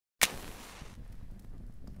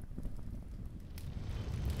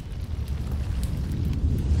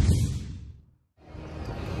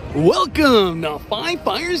Welcome to Five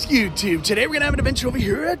Fires YouTube. Today we're gonna have an adventure over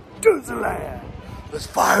here at Disneyland. Let's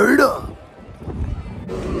fire it up.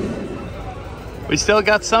 We still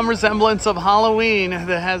got some resemblance of Halloween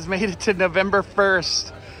that has made it to November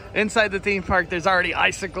 1st. Inside the theme park, there's already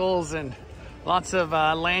icicles and lots of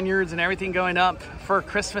lanyards and everything going up for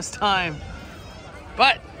Christmas time.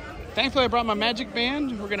 But thankfully I brought my magic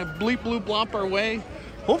band. We're gonna bleep bloop blop our way.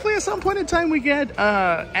 Hopefully at some point in time we get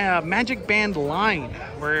a magic band line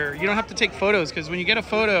where you don't have to take photos, because when you get a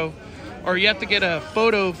photo, or you have to get a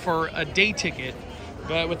photo for a day ticket,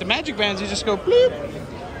 but with the magic bands you just go bloop.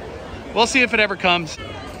 We'll see if it ever comes.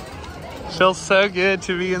 Feels so good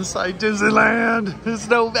to be inside Disneyland. It's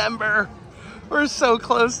November. We're so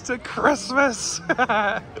close to Christmas. We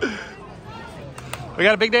got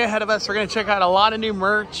a big day ahead of us. We're gonna check out a lot of new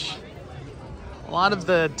merch. A lot of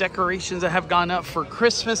the decorations that have gone up for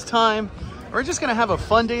Christmas time. We're just gonna have a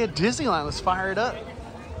fun day at Disneyland. Let's fire it up.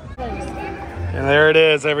 And there it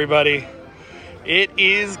is, everybody. It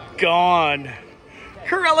is gone.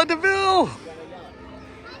 Cruella de Vil.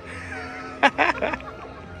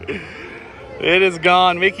 It is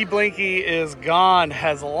gone. Mickey Blinky is gone,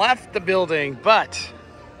 has left the building, but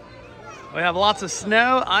we have lots of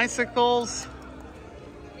snow, icicles.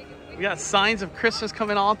 We got signs of Christmas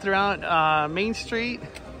coming all throughout Main Street.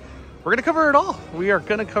 We're gonna cover it all. We are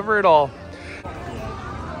gonna cover it all.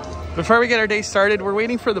 Before we get our day started, we're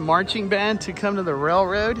waiting for the marching band to come to the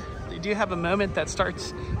railroad. They do have a moment that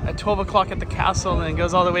starts at 12 o'clock at the castle and then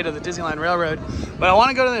goes all the way to the Disneyland Railroad. But I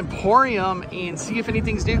wanna go to the Emporium and see if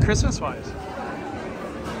anything's new Christmas-wise.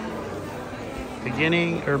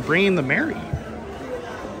 Beginning, or bringing the Mary.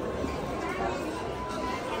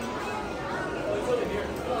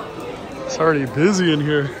 It's already busy in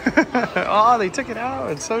here. Oh, they took it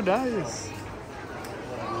out. It's so nice.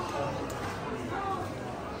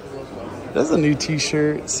 That's a new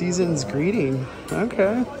t-shirt. Season's greeting.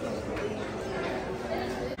 Okay.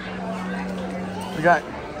 We got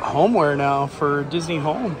homeware now for Disney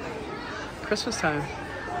Home. Christmas time.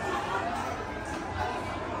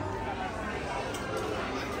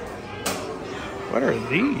 What are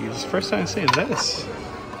these? First time I'm seeing this.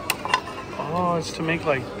 Oh, it's to make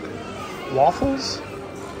like waffles,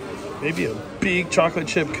 maybe a big chocolate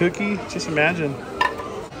chip cookie. Just imagine.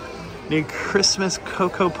 New Christmas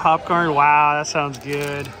cocoa popcorn. Wow, that sounds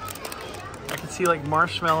good. I can see like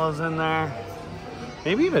marshmallows in there,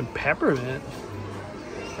 maybe even peppermint.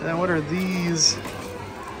 And then what are these?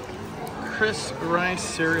 Crisp rice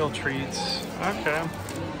cereal treats. Okay.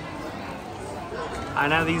 I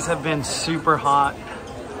know these have been super hot.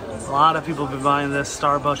 A lot of people have been buying this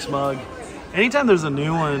Starbucks mug. Anytime there's a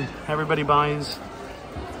new one, everybody buys.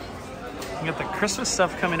 You got the Christmas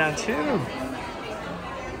stuff coming out too.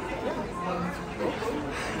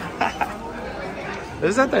 This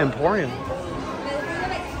is at the Emporium.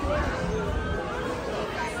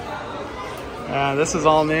 This is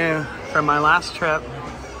all new from my last trip.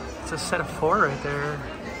 It's a set of 4 right there.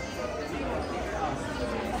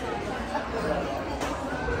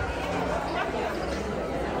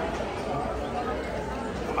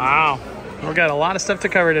 Wow. We got a lot of stuff to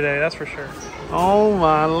cover today, that's for sure. Oh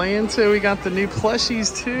my Lanta, we got the new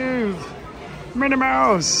plushies too. Minnie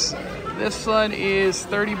Mouse. This one is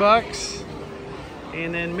 30 bucks.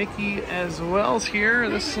 And then Mickey as well's here.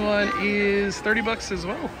 This one is 30 bucks as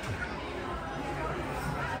well.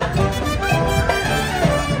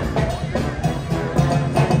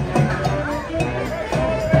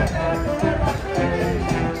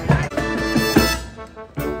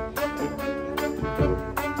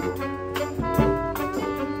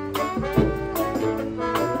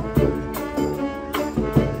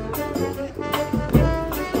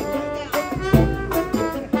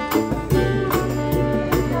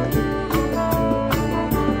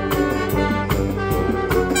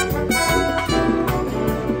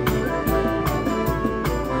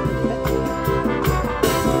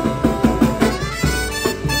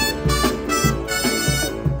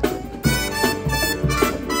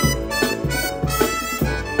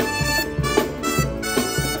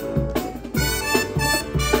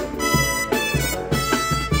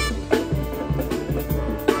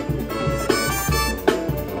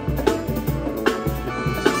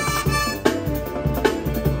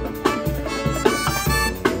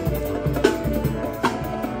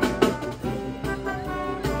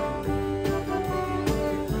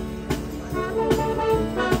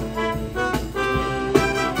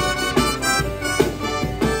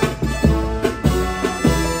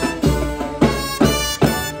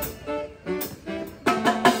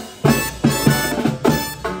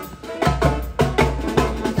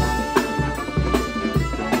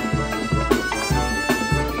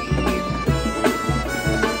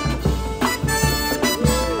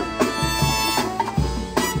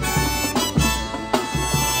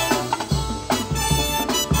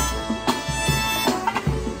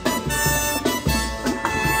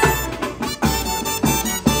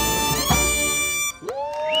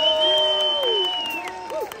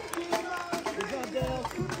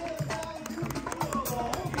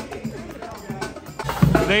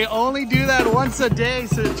 They only do that once a day,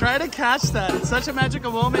 so try to catch that. It's such a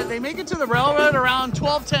magical moment. They make it to the railroad around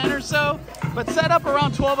 12:10 or so, but set up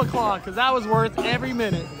around 12 o'clock because that was worth every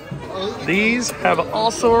minute. These have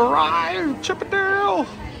also arrived. Chippendale.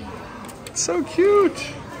 So cute.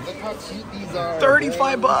 Look how cheap these are.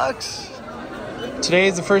 35 bucks. Today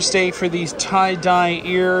is the first day for these tie-dye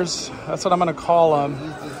ears. That's what I'm gonna call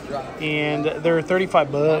them. And they're 35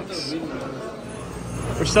 bucks.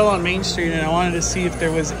 We're still on Main Street, and I wanted to see if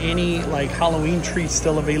there was any like Halloween trees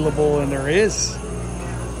still available, and there is.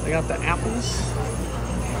 They got the apples.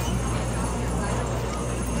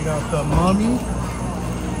 We got the mummy.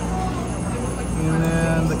 And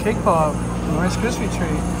then the cake pop, the Rice Krispie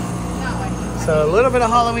treat. So a little bit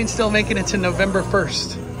of Halloween still making it to November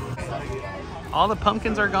 1st. All the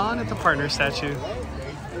pumpkins are gone at the partner statue.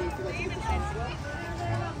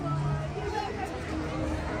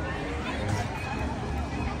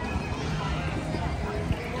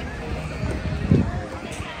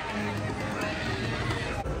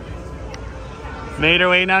 Made our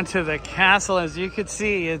way down to the castle. As you can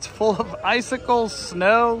see, it's full of icicles,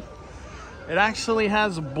 snow. It actually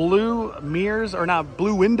has blue mirrors, or not,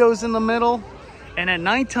 blue windows in the middle. And at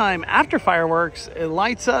nighttime, after fireworks, it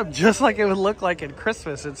lights up just like it would look like at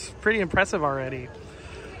Christmas. It's pretty impressive already.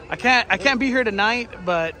 I can't be here tonight,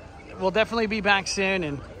 but we'll definitely be back soon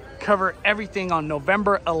and cover everything on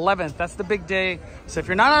November 11th. That's the big day. So if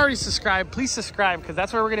you're not already subscribed, please subscribe, because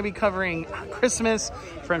that's where we're going to be covering Christmas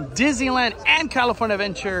from Disneyland and California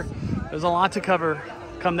Adventure. There's a lot to cover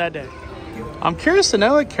come that day. I'm curious to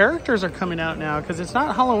know what characters are coming out now, because it's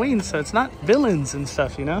not Halloween, so it's not villains and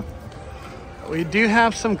stuff, you know? We do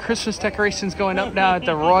have some Christmas decorations going up now at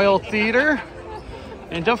the Royal Theater.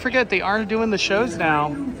 And don't forget, they are doing the shows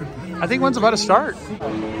now. I think one's about to start.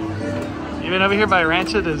 Even over here by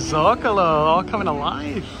Rancho de Zocalo, all coming to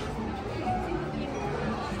life.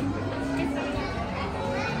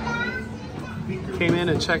 Came in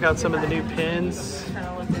and check out some of the new pins.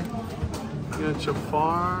 You know,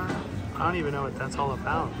 Jafar. I don't even know what that's all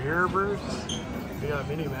about. Mirrorverse. We got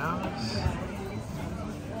Minnie Mouse.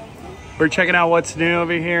 We're checking out what's new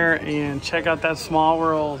over here, and check out that Small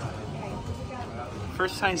World.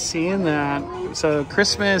 First time seeing that. So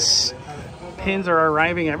Christmas pins are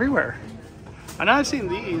arriving everywhere. I know I've seen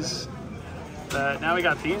these, but now we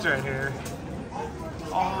got these right here.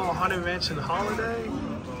 Oh, Haunted Mansion Holiday.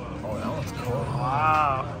 Oh, that one's cool.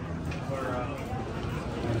 Wow.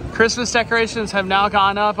 Christmas decorations have now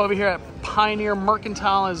gone up over here at Pioneer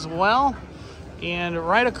Mercantile as well. And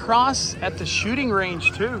right across at the shooting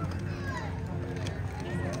range too.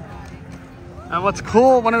 And what's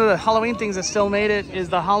cool, one of the Halloween things that still made it is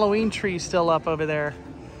the Halloween tree still up over there.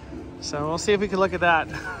 So we'll see if we can look at that,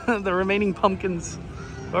 the remaining pumpkins.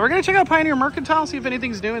 But we're gonna check out Pioneer Mercantile, see if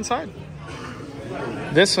anything's new inside.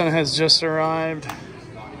 This one has just arrived.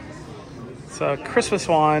 It's a Christmas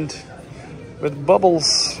wand with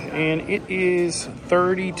bubbles, and it is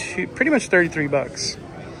 32, pretty much 33 bucks.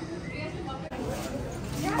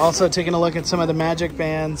 Also taking a look at some of the magic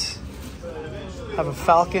bands. Have a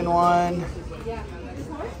Falcon one,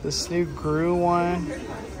 this new Gru one.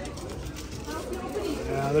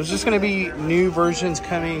 There's just going to be new versions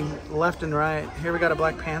coming left and right. Here we got a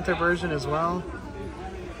Black Panther version as well.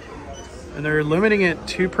 And they're limiting it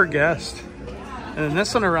 2 per guest. And then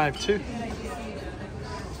this one arrived too.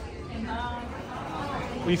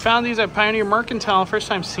 We found these at Pioneer Mercantile, first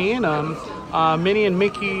time seeing them. Minnie and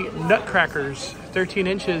Mickey Nutcrackers, 13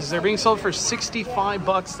 inches. They're being sold for 65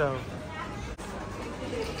 bucks though.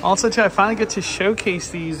 Also too, I finally get to showcase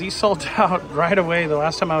these. These sold out right away the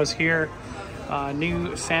last time I was here.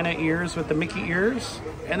 New Santa ears with the Mickey ears.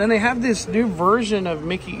 And then they have this new version of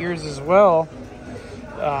Mickey ears as well,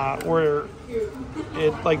 where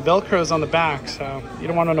it like Velcros on the back, so you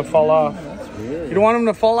don't want them to fall off. You don't want them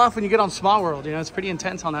to fall off when you get on Small World. You know, it's pretty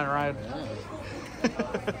intense on that ride.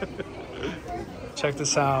 Check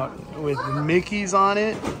this out. With Mickey's on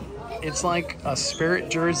it, it's like a Spirit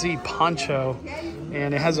jersey poncho,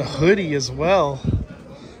 and it has a hoodie as well.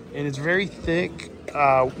 And it's very thick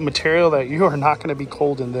material that you are not going to be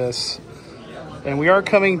cold in this. And we are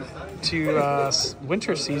coming to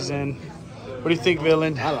winter season. What do you think,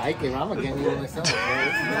 Villain? I like it. I'm gonna get you myself.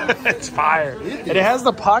 It's fire. And it has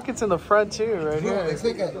the pockets in the front too, right here. It's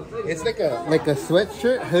like a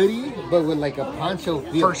sweatshirt hoodie, but with like a poncho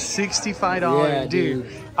feel. For $65, yeah, dude.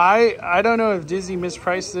 I don't know if Disney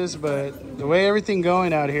mispriced this, but the way everything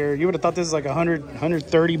going out here, you would have thought this is like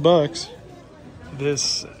 130 bucks.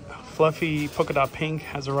 This fluffy polka dot pink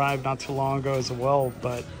has arrived not too long ago as well,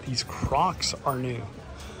 but these Crocs are new.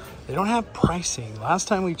 They don't have pricing. Last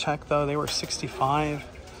time we checked though, they were $65.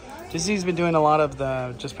 Disney's been doing a lot of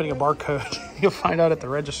the just putting a barcode. You'll find out at the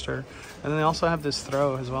register. And then they also have this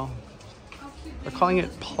throw as well. They're calling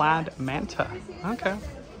it Plaid Manta. Okay.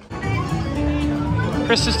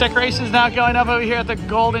 Christmas decorations now going up over here at the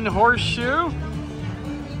Golden Horseshoe.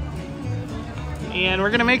 And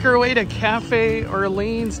we're gonna make our way to Cafe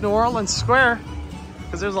Orleans, New Orleans Square,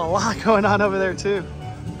 because there's a lot going on over there too.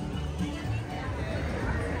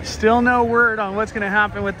 Still no word on what's gonna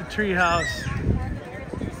happen with the treehouse.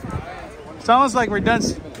 It's almost like we're done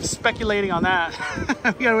speculating on that.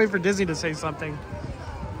 We gotta wait for Disney to say something.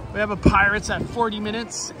 We have a Pirates at 40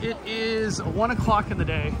 minutes. It is 1 o'clock in the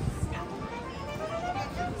day.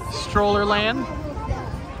 Stroller land.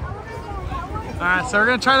 All right, so we're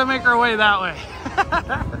gonna try to make our way that way.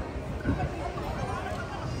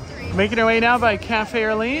 Making our way now by Cafe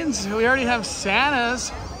Orleans. We already have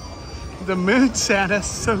Santas. The moon Santa,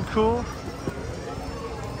 so cool.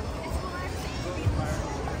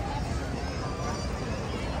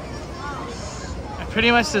 And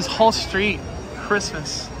pretty much this whole street,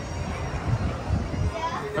 Christmas.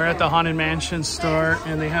 We're at the Haunted Mansion store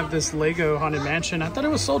and they have this Lego Haunted Mansion. I thought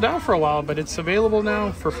it was sold out for a while, but it's available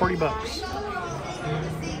now for 40 bucks.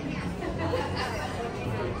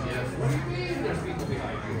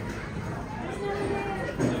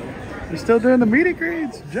 They're still doing the meet and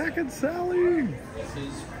greets. Jack and Sally.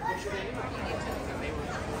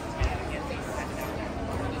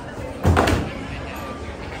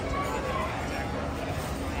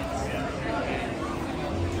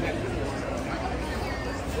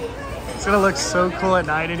 It's gonna look so cool at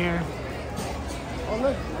night in here. Oh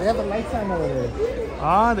look, they have the lights on over there.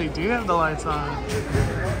 Ah, they do have the lights on.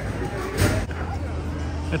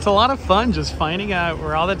 It's a lot of fun just finding out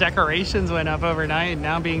where all the decorations went up overnight.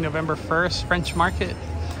 Now being November 1st, French Market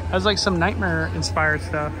has like some nightmare inspired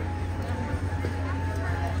stuff.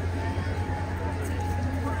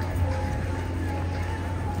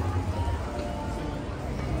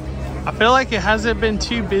 I feel like it hasn't been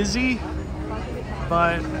too busy,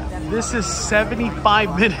 but this is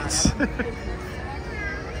 75 minutes.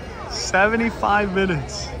 75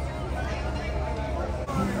 minutes.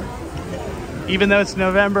 Even though it's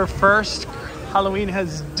November 1st, Halloween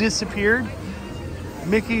has disappeared.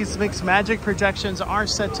 Mickey's Mixed Magic projections are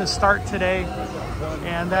set to start today.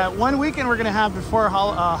 And that one weekend we're gonna have before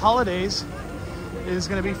holidays is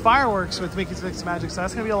gonna be fireworks with Mickey's Mixed Magic. So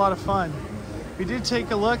that's gonna be a lot of fun. We did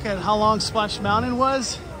take a look at how long Splash Mountain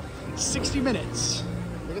was. 60 minutes.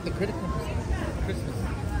 Look at the critical Christmas.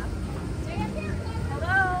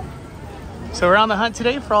 Hello. So we're on the hunt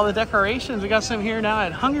today for all the decorations. We got some here now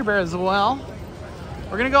at Hungry Bear as well.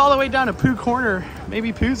 We're gonna go all the way down to Pooh Corner.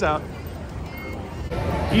 Maybe Pooh's out.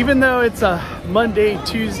 Even though it's a Monday,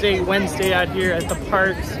 Tuesday, Wednesday out here at the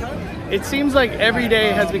parks, it seems like every day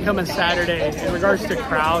has become a Saturday in regards to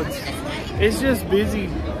crowds. It's just busy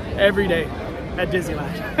every day at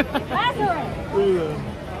Disneyland.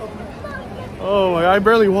 Oh my, I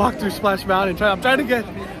barely walked through Splash Mountain. I'm trying to get,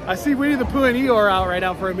 I see Winnie the Pooh and Eeyore out right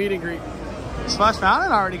now for a meet and greet. Splash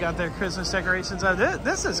Mountain already got their Christmas decorations out.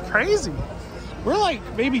 This is crazy. We're like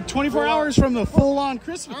maybe 24 hours from the full-on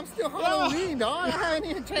Christmas. I'm still Halloween, dog. I haven't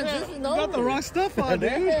even transitioned over. You got the wrong stuff on,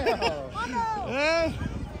 dude.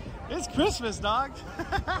 It's Christmas, dog.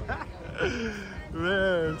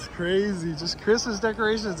 Man, it's crazy. Just Christmas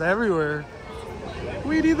decorations everywhere.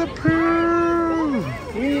 Winnie the Pooh.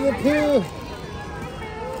 Winnie the Pooh.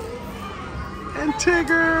 And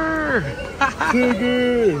Tigger.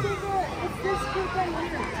 Tigger.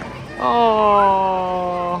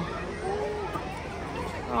 Oh.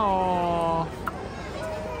 Oh.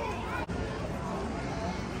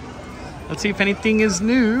 Let's see if anything is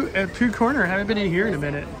new at Pooh Corner. I haven't been in here in a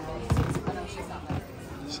minute.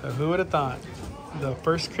 So who would have thought? The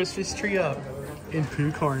first Christmas tree up in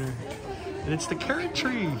Pooh Corner. And it's the carrot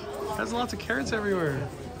tree. It has lots of carrots everywhere.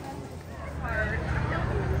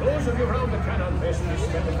 Those of you around the cannon business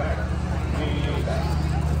get it back.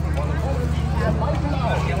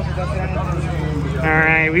 All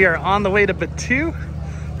right, we are on the way to Batu.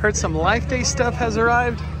 Heard some Life Day stuff has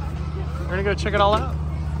arrived. We're gonna go check it all out.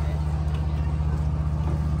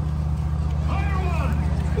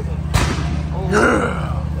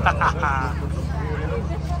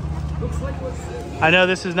 I know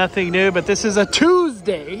this is nothing new, but this is a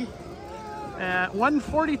Tuesday. At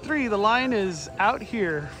 1:43, the line is out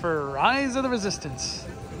here for Rise of the Resistance.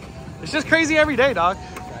 It's just crazy every day, dog.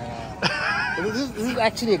 This is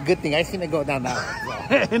actually a good thing. I seen it go down now.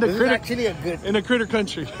 This is actually a good thing. In a critter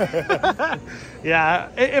country. Yeah,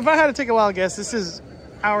 if I had to take a wild guess, this is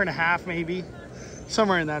hour and a half maybe,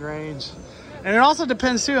 somewhere in that range. And it also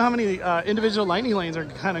depends too how many individual lightning lanes are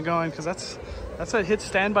kind of going, because that's That's what hits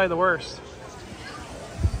standby the worst.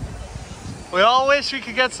 We all wish we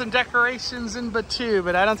could get some decorations in Batu,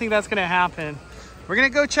 but I don't think that's gonna happen. We're gonna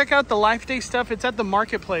go check out the Life Day stuff. It's at the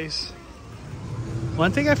marketplace.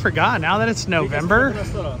 One thing I forgot, now that it's November,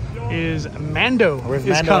 is Mando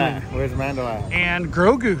is coming. Where's Mando at? And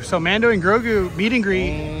Grogu. So Mando and Grogu meet and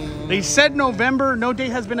greet. They said November, no date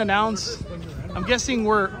has been announced. I'm guessing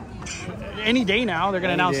we're any day now they're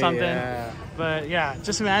gonna announce something. Yeah. But yeah,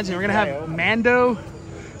 just imagine we're gonna have Mando.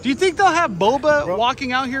 Do you think they'll have Boba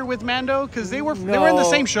walking out here with Mando? Because they were in the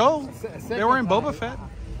same show. They were in Boba Fett.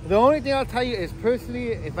 The only thing I'll tell you is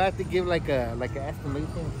personally, if I have to give like an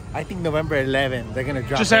estimation, I think November 11th they're gonna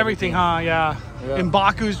drop just everything, huh? Yeah. And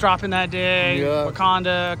Baku's dropping that day. Yeah.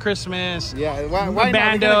 Wakanda, Christmas. Yeah. Why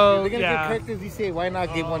Mando. They're gonna get characters. You say why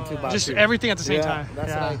not give one to Baku? Just everything at the same time.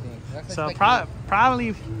 That's what I think. So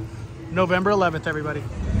probably November 11th, everybody.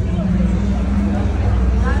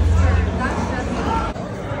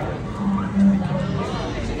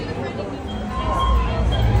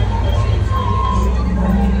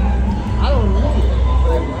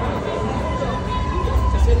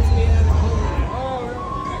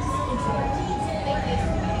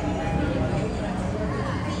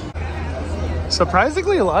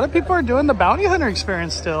 Surprisingly, a lot of people are doing the bounty hunter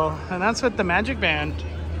experience still, and that's with the Magic Band.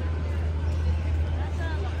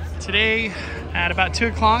 Today at about 2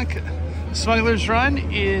 o'clock, Smuggler's Run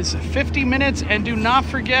is 50 minutes, and do not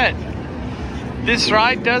forget, this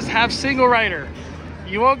ride does have single rider.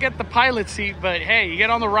 You won't get the pilot seat, but hey, you get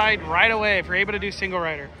on the ride right away if you're able to do single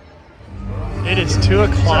rider. It is 2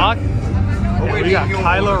 o'clock. And we got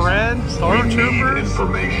Kylo Ren, Stormtroopers.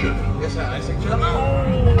 Information.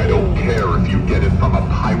 I don't care if you get it from a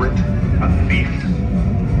pirate, a thief,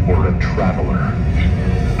 or a traveler,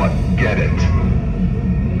 but get it.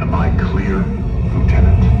 Am I clear,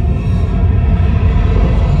 Lieutenant?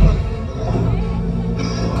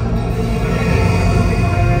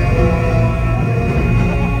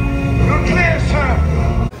 You're clear, sir.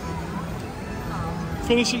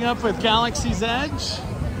 Finishing up with Galaxy's Edge.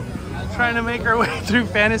 Trying to make our way through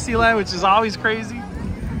Fantasyland, which is always crazy.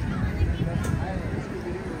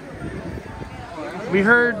 We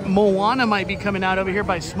heard Moana might be coming out over here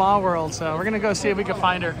by Small World, so we're gonna go see if we can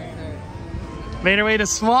find her. Made our way to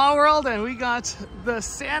Small World, and we got the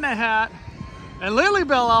Santa hat and Lily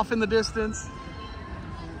Bell off in the distance.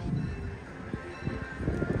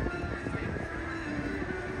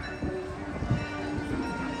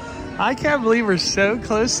 I can't believe we're so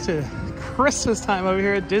close to Christmas time over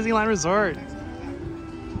here at Disneyland Resort.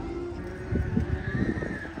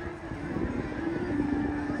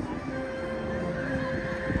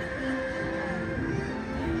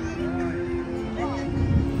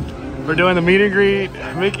 We're doing the meet and greet.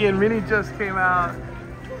 Mickey and Minnie just came out.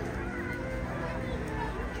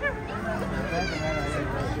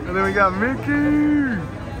 And then we got Mickey.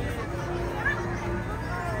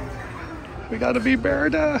 We got to be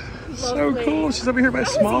Merida. So cool. She's over here by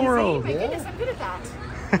Small World. My goodness, I'm good at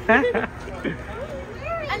that.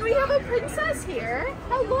 And we have a princess here.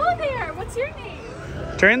 Hello there. What's your name?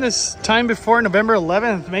 During this time before November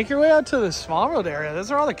 11th, make your way out to the Small World area.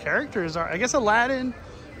 Those are all the characters. I guess Aladdin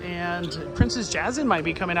and Princess Jasmine might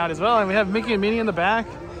be coming out as well. And we have Mickey and Minnie in the back.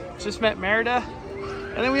 Just met Merida.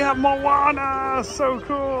 And then we have Moana. So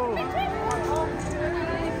cool.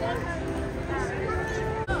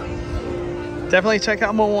 Definitely check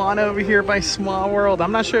out Moana over here by Small World.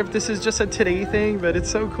 I'm not sure if this is just a today thing, but it's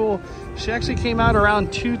so cool. She actually came out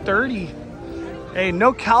around 2:30. Hey,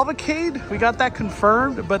 no cavalcade. We got that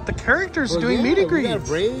confirmed, but the characters doing meet and greets. We got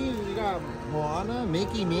Brave, we got Moana,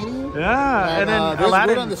 Mickey, Minnie. Yeah, and then there's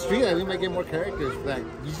Aladdin. word on the street that we might get more characters that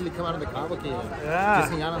usually come out of the cavalcade. Yeah.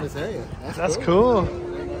 Just hang out in this area. That's cool. Well,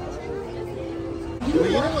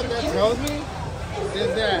 you know what that tells me?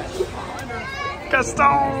 Is that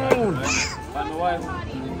Gaston! Find the wife.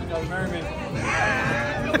 You gotta marry me.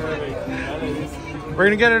 We're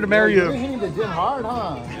gonna get her to marry you're you. hitting the gym hard,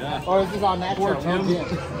 huh? Yeah. Or is this all natural? No gym.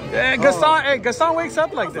 Yeah, Gaston. Hey, Gaston wakes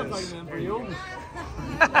up like this.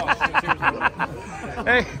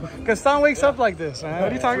 Hey, Gaston wakes up like this, man.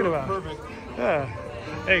 What are you talking about? Perfect. Yeah.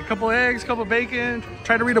 Hey, a couple eggs, couple bacon.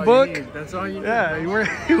 Try to read a book. That's all you need. Yeah,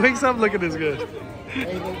 he wakes up looking this good.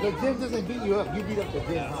 Hey, the gym doesn't beat you up. You beat up the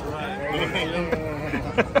gym. That's right.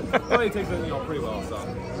 Well, he takes it pretty well, so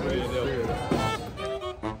what do you do?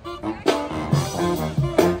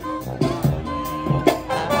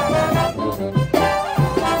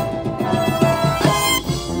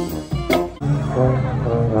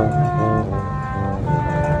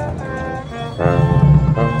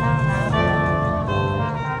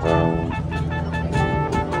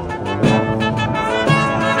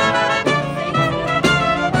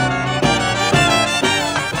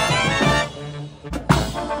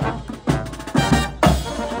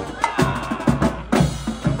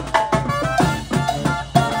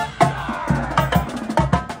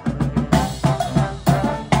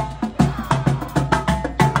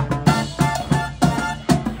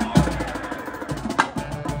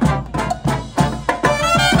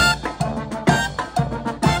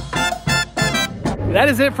 that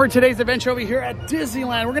is it for today's adventure over here at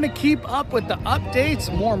Disneyland. We're going to keep up with the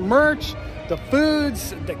updates, more merch, the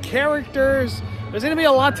foods, the characters. There's going to be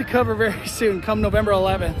a lot to cover very soon come November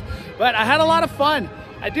 11th. But I had a lot of fun.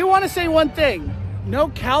 I do want to say one thing. No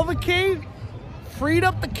Cavalcade freed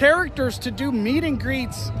up the characters to do meet and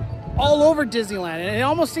greets all over Disneyland. And it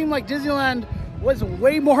almost seemed like Disneyland was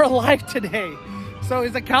way more alive today. So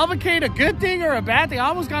is the Cavalcade a good thing or a bad thing? I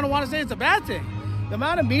almost kind of want to say it's a bad thing. The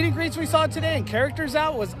amount of meet and greets we saw today and characters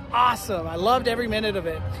out was awesome. I loved every minute of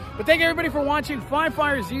it. But thank everybody for watching Fly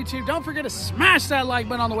Fire's YouTube. Don't forget to smash that like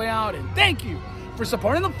button on the way out. And thank you for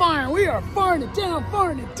supporting the fire. We are firing it down,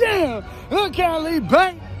 firing it down. The Cali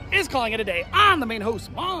Bank is calling it a day. I'm the main host,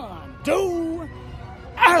 Mondo.